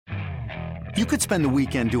You could spend the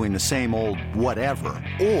weekend doing the same old whatever,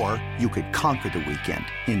 or you could conquer the weekend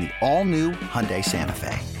in the all-new Hyundai Santa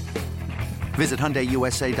Fe. Visit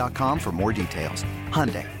HyundaiUSA.com for more details.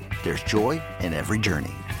 Hyundai, there's joy in every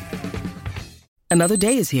journey. Another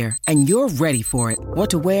day is here, and you're ready for it. What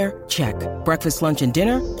to wear? Check. Breakfast, lunch, and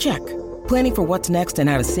dinner? Check. Planning for what's next and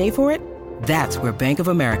how to save for it? That's where Bank of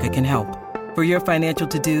America can help. For your financial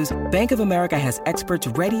to-dos, Bank of America has experts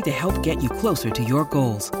ready to help get you closer to your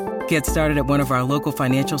goals. Get started at one of our local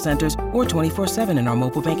financial centers or 24/7 in our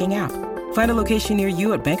mobile banking app. Find a location near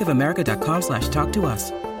you at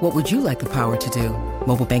bankofamerica.com/talktous. What would you like the power to do?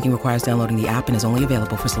 Mobile banking requires downloading the app and is only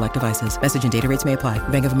available for select devices. Message and data rates may apply.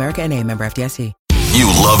 Bank of America N.A., member FDIC. You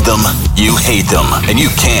love them, you hate them, and you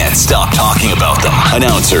can't stop talking about them.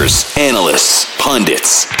 Announcers, analysts,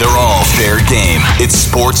 pundits, they're all fair game. It's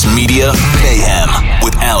Sports Media Mayhem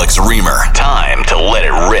with Alex Reamer. Time to let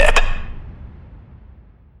it rip.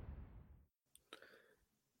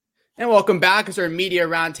 And welcome back as our media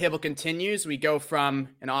roundtable continues. We go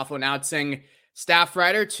from an Awful Announcing staff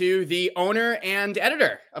writer to the owner and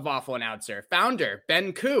editor of Awful Announcer, founder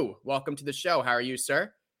Ben Koo. Welcome to the show. How are you,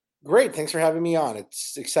 sir? Great. Thanks for having me on.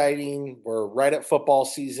 It's exciting. We're right at football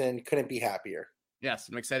season. Couldn't be happier. Yes,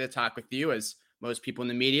 I'm excited to talk with you. As most people in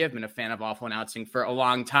the media have been a fan of Awful Announcing for a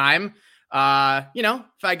long time.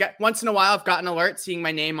 If I get once in a while, I've gotten an alert seeing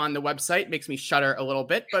my name on the website. Makes me shudder a little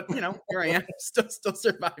bit, but here I am, still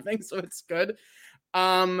surviving, so it's good.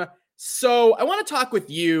 So I want to talk with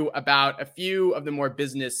you about a few of the more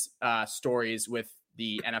business stories with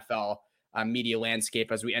the NFL media landscape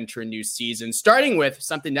as we enter a new season, starting with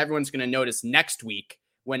something that everyone's going to notice next week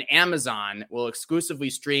when Amazon will exclusively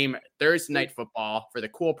stream Thursday Night Football for the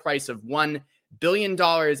cool price of $1 billion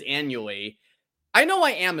annually. I know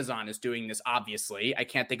why Amazon is doing this, obviously. I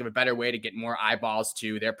can't think of a better way to get more eyeballs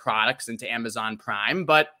to their products and to Amazon Prime,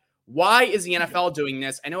 but why is the NFL doing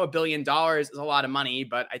this? I know $1 billion is a lot of money,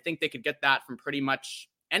 but I think they could get that from pretty much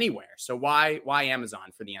anywhere. So why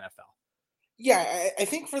Amazon for the NFL? Yeah, I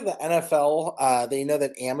think for the NFL, they know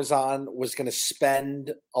that Amazon was going to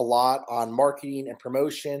spend a lot on marketing and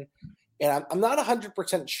promotion. And I'm not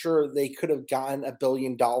 100% sure they could have gotten $1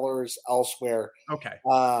 billion elsewhere. Okay.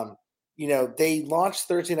 They launched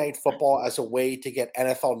Thursday Night Football as a way to get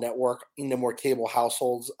NFL Network into more cable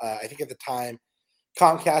households. I think at the time,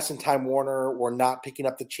 Comcast and Time Warner were not picking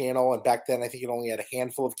up the channel. And back then, I think it only had a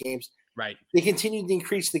handful of games. Right. They continued to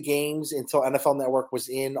increase the games until NFL Network was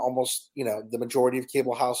in almost, the majority of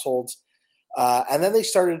cable households. And then they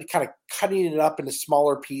started kind of cutting it up into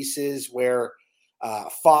smaller pieces where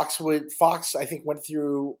Fox, I think, went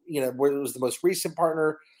through, where it was the most recent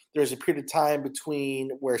partner. There was a period of time between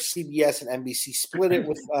where CBS and NBC split it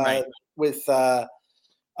with the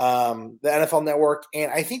NFL Network.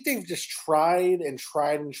 And I think they've just tried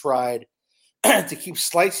to keep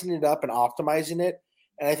slicing it up and optimizing it.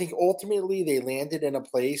 And I think ultimately they landed in a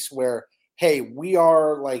place where, hey, we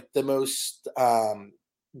are like the most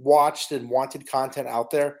watched and wanted content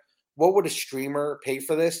out there. What would a streamer pay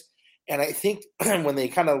for this? And I think when they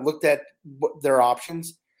kind of looked at their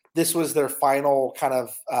options, this was their final kind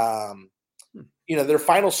of, their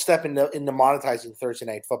final step into monetizing Thursday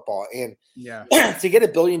Night Football. And to get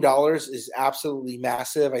 $1 billion is absolutely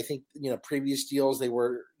massive. I think, previous deals, they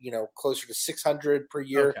were, closer to 600 per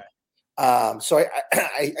year. Okay. So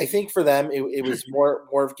I think for them, it was more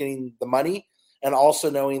of getting the money and also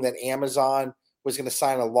knowing that Amazon was going to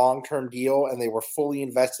sign a long-term deal and they were fully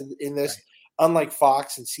invested in this, unlike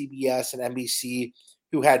Fox and CBS and NBC,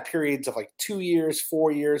 who had periods of like 2 years,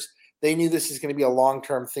 4 years. They knew this is going to be a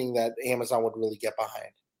long-term thing that Amazon would really get behind.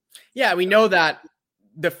 Yeah, we know that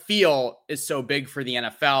the feel is so big for the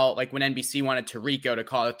NFL. Like when NBC wanted Tirico to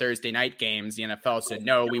call the Thursday night games, the NFL said,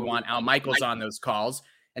 no, we want Al Michaels on those calls.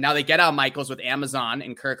 And now they get Al Michaels with Amazon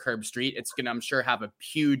and Kirk Herbstreit. It's going to, I'm sure, have a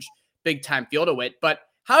huge, big-time feel to it. But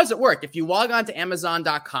how does it work? If you log on to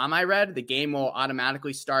Amazon.com, I read, the game will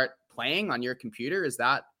automatically start playing on your computer. Is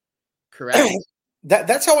that correct?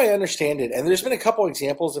 That's how I understand it. And there's been a couple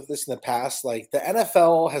examples of this in the past. Like the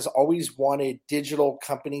NFL has always wanted digital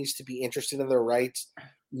companies to be interested in their rights,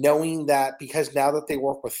 knowing that because now that they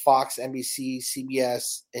work with Fox, NBC,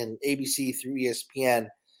 CBS, and ABC through ESPN,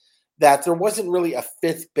 that there wasn't really a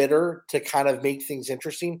fifth bidder to kind of make things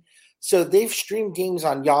interesting. So they've streamed games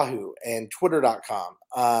on Yahoo and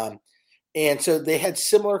Twitter.com. And so they had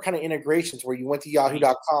similar kind of integrations where you went to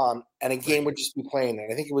Yahoo.com and a game would just be playing there.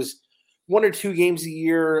 And I think it was 1 or 2 games a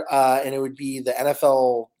year, and it would be the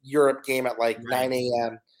NFL Europe game at like 9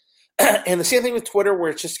 a.m. And the same thing with Twitter where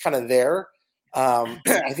it's just kind of there.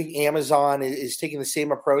 I think Amazon is taking the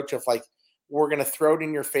same approach of like, we're going to throw it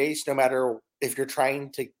in your face no matter if you're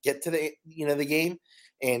trying to get to the game,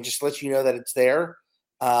 and just let you know that it's there.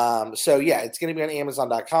 So yeah, it's going to be on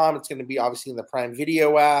Amazon.com. It's going to be obviously in the Prime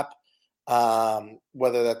Video app,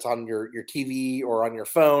 whether that's on your TV or on your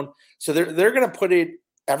phone. So they're going to put it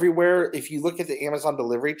everywhere. If you look at the Amazon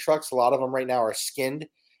delivery trucks, a lot of them right now are skinned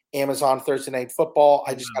Amazon Thursday Night Football.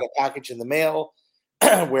 I just got a package in the mail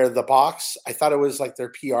where the box, I thought it was like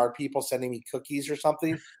their PR people sending me cookies or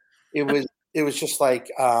something. It was just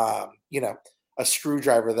like a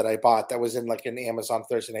screwdriver that I bought that was in like an Amazon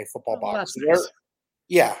Thursday Night Football box. Nice.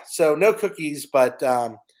 Yeah, so no cookies, but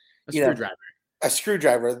a screwdriver. A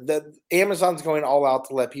screwdriver. The Amazon's going all out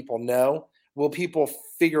to let people know. Will people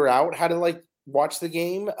figure out how to like watch the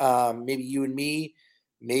game? Maybe you and me,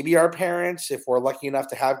 maybe our parents, if we're lucky enough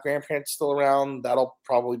to have grandparents still around, that'll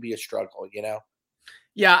probably be a struggle,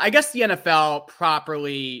 Yeah, I guess the NFL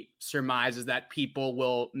properly surmises that people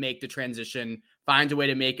will make the transition, find a way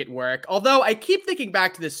to make it work. Although I keep thinking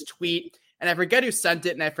back to this tweet, and I forget who sent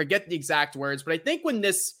it, and I forget the exact words, but I think when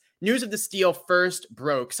this news of the steal first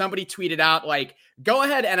broke, somebody tweeted out, like, go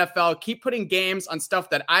ahead, NFL, keep putting games on stuff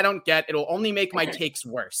that I don't get. It'll only make my takes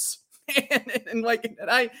worse. and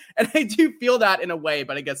I do feel that in a way,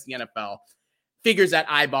 but I guess the NFL figures that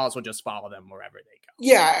eyeballs will just follow them wherever they go.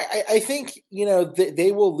 Yeah, I think,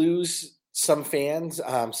 they will lose some fans.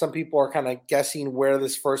 Some people are kind of guessing where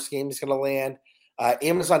this first game is going to land.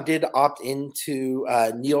 Amazon did opt into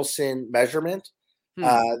Nielsen measurement.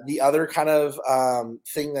 The other kind of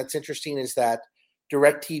thing that's interesting is that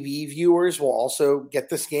DirecTV viewers will also get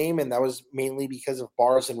this game, and that was mainly because of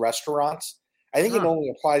bars and restaurants. I think it only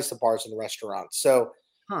applies to bars and restaurants. So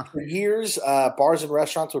for years, bars and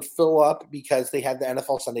restaurants would fill up because they had the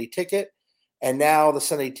NFL Sunday Ticket, and now the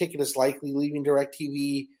Sunday Ticket is likely leaving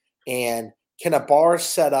DirecTV. And can a bar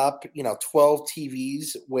set up, 12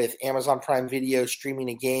 TVs with Amazon Prime Video streaming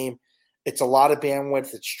a game? It's a lot of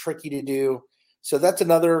bandwidth. It's tricky to do. So that's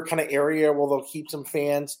another kind of area where they'll keep some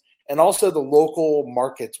fans. And also the local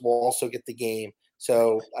markets will also get the game.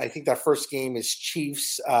 So I think that first game is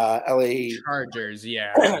Chiefs, LA Chargers,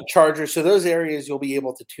 yeah. Chargers. So those areas you'll be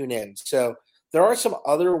able to tune in. So there are some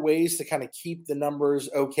other ways to kind of keep the numbers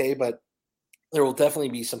okay, but there will definitely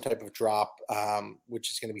be some type of drop,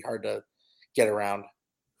 which is going to be hard to get around.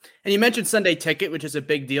 And you mentioned Sunday Ticket, which is a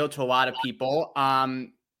big deal to a lot of people.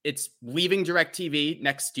 It's leaving DirecTV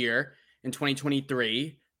next year in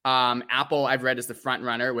 2023. Apple, I've read, is the front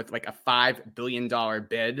runner with like a $5 billion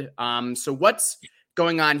bid. So what's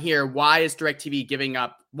going on here? Why is DirecTV giving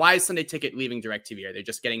up? Why is Sunday Ticket leaving DirecTV? Are they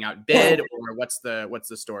just getting outbid, or what's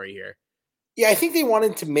the story here? Yeah, I think they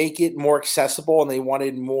wanted to make it more accessible, and they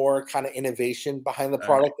wanted more kind of innovation behind the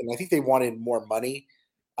product, and I think they wanted more money.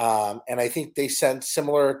 And I think they sent,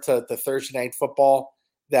 similar to the Thursday Night Football,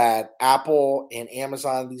 that Apple and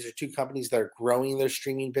Amazon, these are two companies that are growing their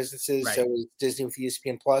streaming businesses. Right. So is Disney with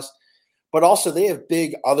ESPN Plus, but also they have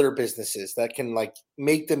big other businesses that can like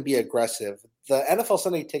make them be aggressive. The NFL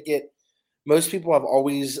Sunday Ticket, most people have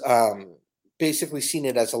always basically seen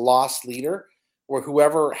it as a loss leader, where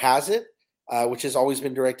whoever has it, which has always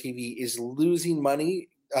been DirecTV, is losing money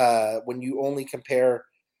when you only compare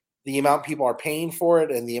the amount people are paying for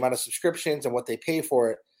it and the amount of subscriptions and what they pay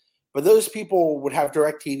for it. But those people would have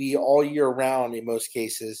DirecTV all year round in most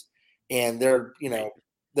cases, and they're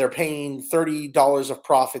paying $30 of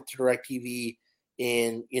profit to DirecTV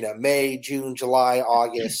in May, June, July,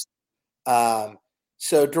 August.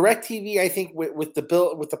 So DirecTV, I think, with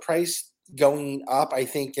the price going up, I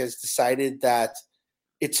think has decided that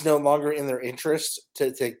it's no longer in their interest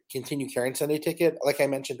to continue carrying Sunday Ticket. Like I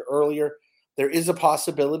mentioned earlier, there is a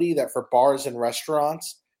possibility that for bars and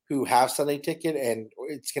restaurants who have Sunday Ticket, and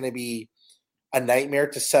it's going to be a nightmare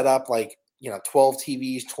to set up 12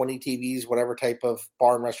 TVs, 20 TVs, whatever type of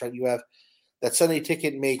bar and restaurant you have, that Sunday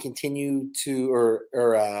Ticket may continue to, or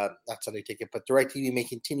not Sunday Ticket, but DirecTV may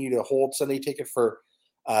continue to hold Sunday Ticket for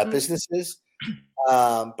businesses.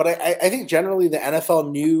 But I think generally the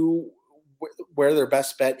NFL knew where their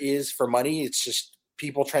best bet is for money. It's just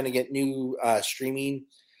people trying to get new streaming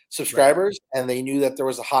subscribers, and they knew that there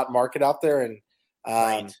was a hot market out there, and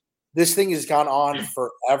this thing has gone on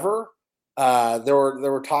forever. There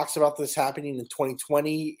were talks about this happening in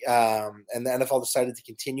 2020, and the NFL decided to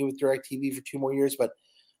continue with DirecTV for 2 more years. But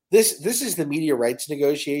this is the media rights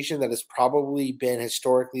negotiation that has probably been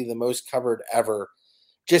historically the most covered ever,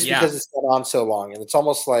 just because it's gone on so long. And it's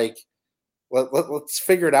almost like, let's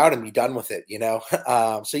figure it out and be done with it,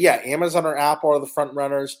 So yeah, Amazon or Apple are the front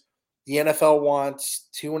runners. The NFL wants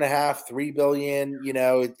 $2.5-3 billion.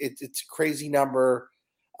 It's a crazy number.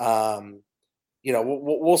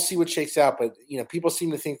 We'll see what shakes out, but people seem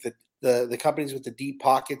to think that the companies with the deep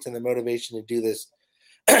pockets and the motivation to do this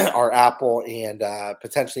are Apple and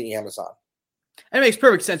potentially Amazon. And it makes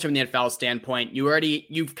perfect sense from the NFL standpoint.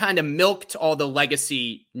 You've kind of milked all the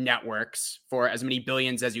legacy networks for as many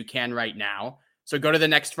billions as you can right now. So go to the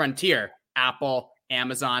next frontier. Apple,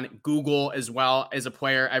 Amazon, Google as well as a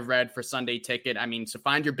player I've read for Sunday Ticket. I mean, so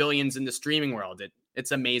find your billions in the streaming world.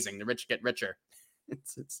 It's amazing. The rich get richer.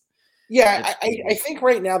 I think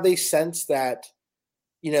right now they sense that,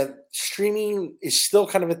 streaming is still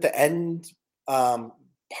kind of at the end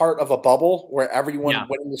part of a bubble where everyone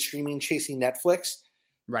went into streaming chasing Netflix.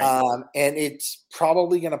 Right. And it's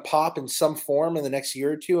probably going to pop in some form in the next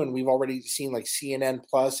year or two. And we've already seen like CNN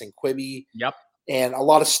Plus and Quibi. Yep. And a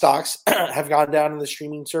lot of stocks have gone down in the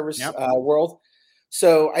streaming service world.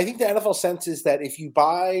 So I think the NFL senses that if you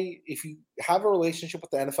have a relationship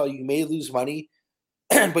with the NFL, you may lose money,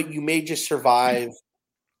 but you may just survive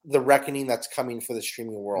the reckoning that's coming for the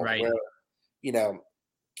streaming world. Right. Where,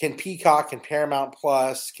 can Peacock and Paramount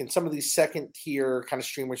Plus, can some of these second tier kind of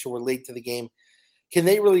streamers who were late to the game, can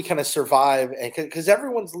they really kind of survive? And because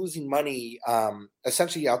everyone's losing money,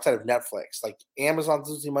 essentially outside of Netflix, like Amazon's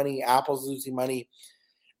losing money, Apple's losing money,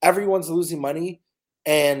 everyone's losing money,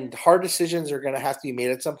 and hard decisions are going to have to be made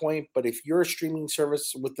at some point. But if you're a streaming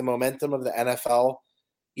service with the momentum of the NFL,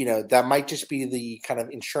 that might just be the kind of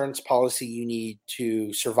insurance policy you need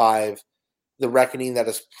to survive the reckoning that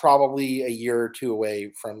is probably a year or two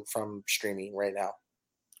away from streaming right now.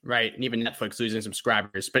 Right. And even Netflix losing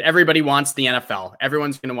subscribers, but everybody wants the NFL.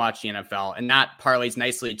 Everyone's going to watch the NFL. And that parlays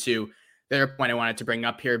nicely to the other point I wanted to bring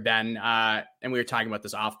up here, Ben. And we were talking about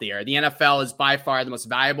this off the air. The NFL is by far the most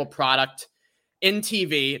valuable product in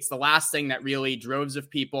TV. It's the last thing that really droves of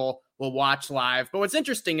people will watch live. But what's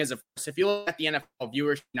interesting is, of course, if you look at the NFL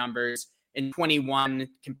viewership numbers in 21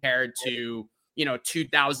 compared to,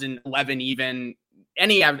 2011, even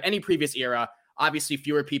any previous era, obviously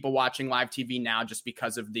fewer people watching live TV now just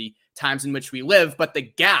because of the times in which we live. But the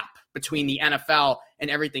gap between the NFL and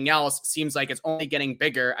everything else seems like it's only getting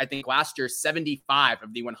bigger. I think last year, 75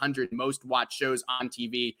 of the 100 most watched shows on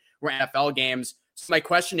TV were NFL games. So my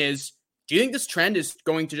question is, do you think this trend is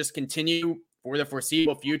going to just continue for the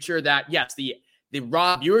foreseeable future? That yes, the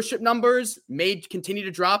raw viewership numbers may continue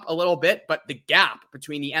to drop a little bit, but the gap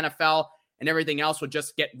between the NFL and everything else will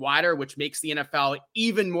just get wider, which makes the NFL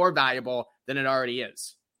even more valuable than it already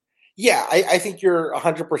is. Yeah, I think you're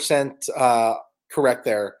 100% correct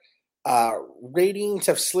there. Ratings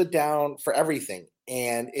have slid down for everything.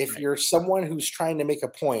 And if you're someone who's trying to make a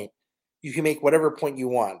point, you can make whatever point you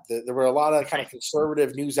want. There were a lot of kind of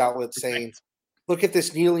conservative news outlets saying, look at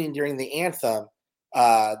this kneeling during the anthem.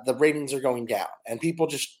 The ratings are going down. And people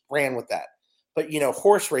just ran with that. But,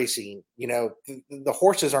 horse racing, the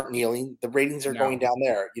horses aren't kneeling. The ratings are going down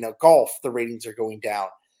there. Golf, the ratings are going down.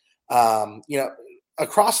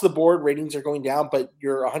 Across the board, ratings are going down. But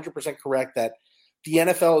you're 100% correct that the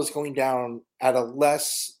NFL is going down at a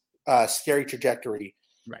less scary trajectory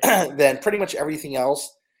than pretty much everything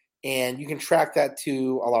else. And you can track that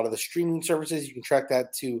to a lot of the streaming services. You can track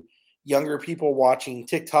that to younger people watching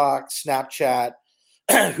TikTok, Snapchat,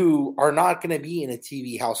 who are not going to be in a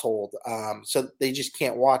TV household. So they just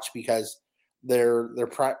can't watch because their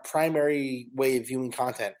primary way of viewing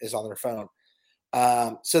content is on their phone.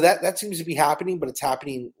 So that seems to be happening, but it's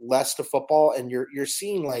happening less to football. And you're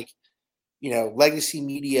seeing legacy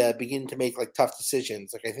media begin to make tough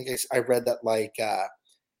decisions. I think I read that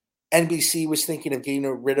NBC was thinking of getting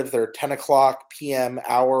rid of their 10 o'clock PM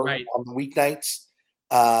hour on the weeknights,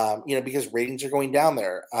 because ratings are going down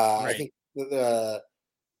there. I think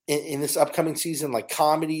in this upcoming season,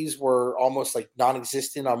 comedies were almost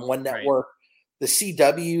non-existent on one network. The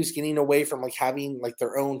CW is getting away from having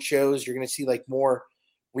their own shows. You're going to see more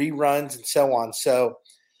reruns and so on. So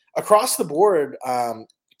across the board,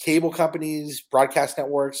 cable companies, broadcast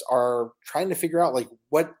networks are trying to figure out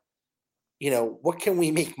what can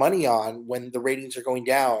we make money on when the ratings are going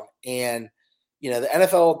down? And, the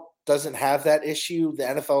NFL doesn't have that issue. The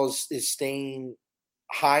NFL is staying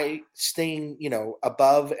high,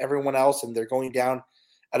 above everyone else, and they're going down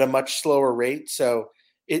at a much slower rate. So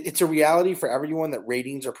it's a reality for everyone that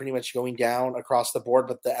ratings are pretty much going down across the board,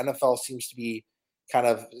 but the NFL seems to be kind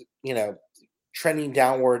of, trending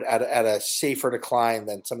downward at a safer decline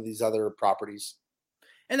than some of these other properties.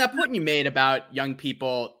 And that point you made about young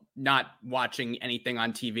people not watching anything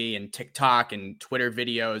on TV and TikTok and Twitter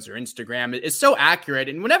videos or Instagram is so accurate.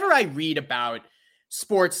 And whenever I read about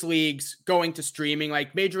sports leagues going to streaming,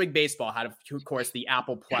 like Major League Baseball had, of course, the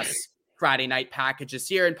Apple Plus Friday night packages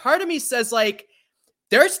here. And part of me says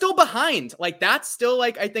they're still behind. That's still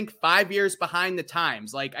I think 5 years behind the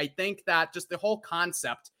times. I think that just the whole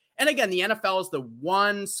concept, And again, the NFL is the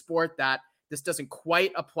one sport that this doesn't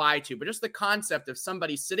quite apply to, but just the concept of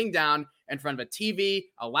somebody sitting down in front of a TV,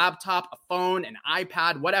 a laptop, a phone, an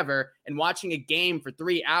iPad, whatever, and watching a game for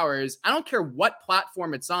 3 hours. I don't care what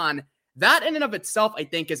platform it's on. That in and of itself, I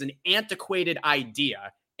think, is an antiquated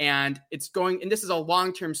idea. And this is a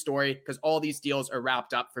long-term story because all these deals are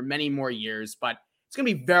wrapped up for many more years, but it's going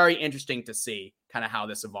to be very interesting to see kind of how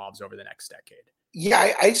this evolves over the next decade.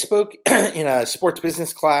 Yeah, I spoke in a sports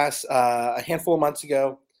business class a handful of months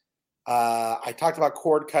ago. I talked about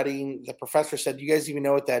cord cutting. The professor said, "Do you guys even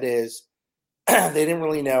know what that is?" They didn't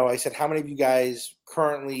really know. I said, "How many of you guys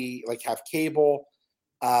currently have cable?"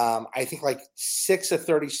 I think 6 of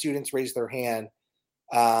 30 students raised their hand.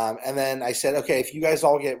 And then I said, "Okay, if you guys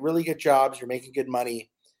all get really good jobs, you're making good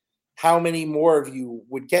money, how many more of you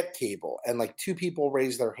would get cable?" And 2 people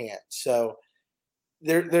raised their hand. So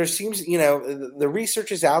there seems, the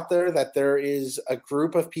research is out there that there is a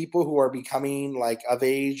group of people who are becoming of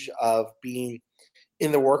age of being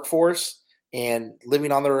in the workforce and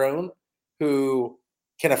living on their own, who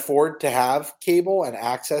can afford to have cable and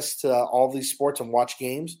access to all these sports and watch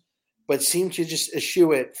games, but seem to just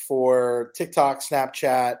eschew it for TikTok,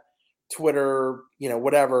 Snapchat, Twitter,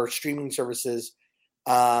 whatever streaming services.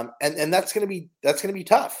 And that's going to be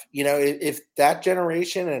tough. If that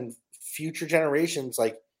generation and future generations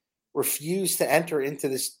refuse to enter into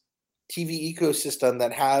this TV ecosystem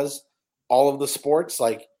that has all of the sports,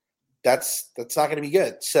 that's not going to be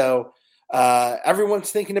good. So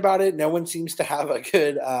everyone's thinking about it. No one seems to have a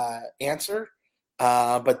good answer.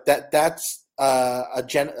 But that's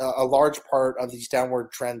a large part of these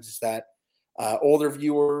downward trends is that older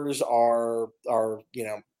viewers are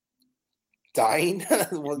dying, not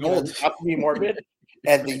to be morbid,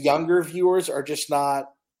 and the younger viewers are just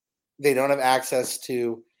not. They don't have access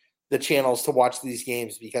to the channels to watch these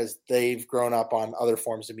games because they've grown up on other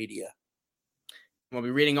forms of media. We'll be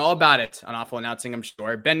reading all about it on Awful Announcing, I'm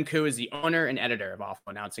sure. Ben Koo is the owner and editor of Awful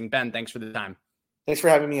Announcing. Ben, thanks for the time. Thanks for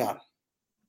having me on.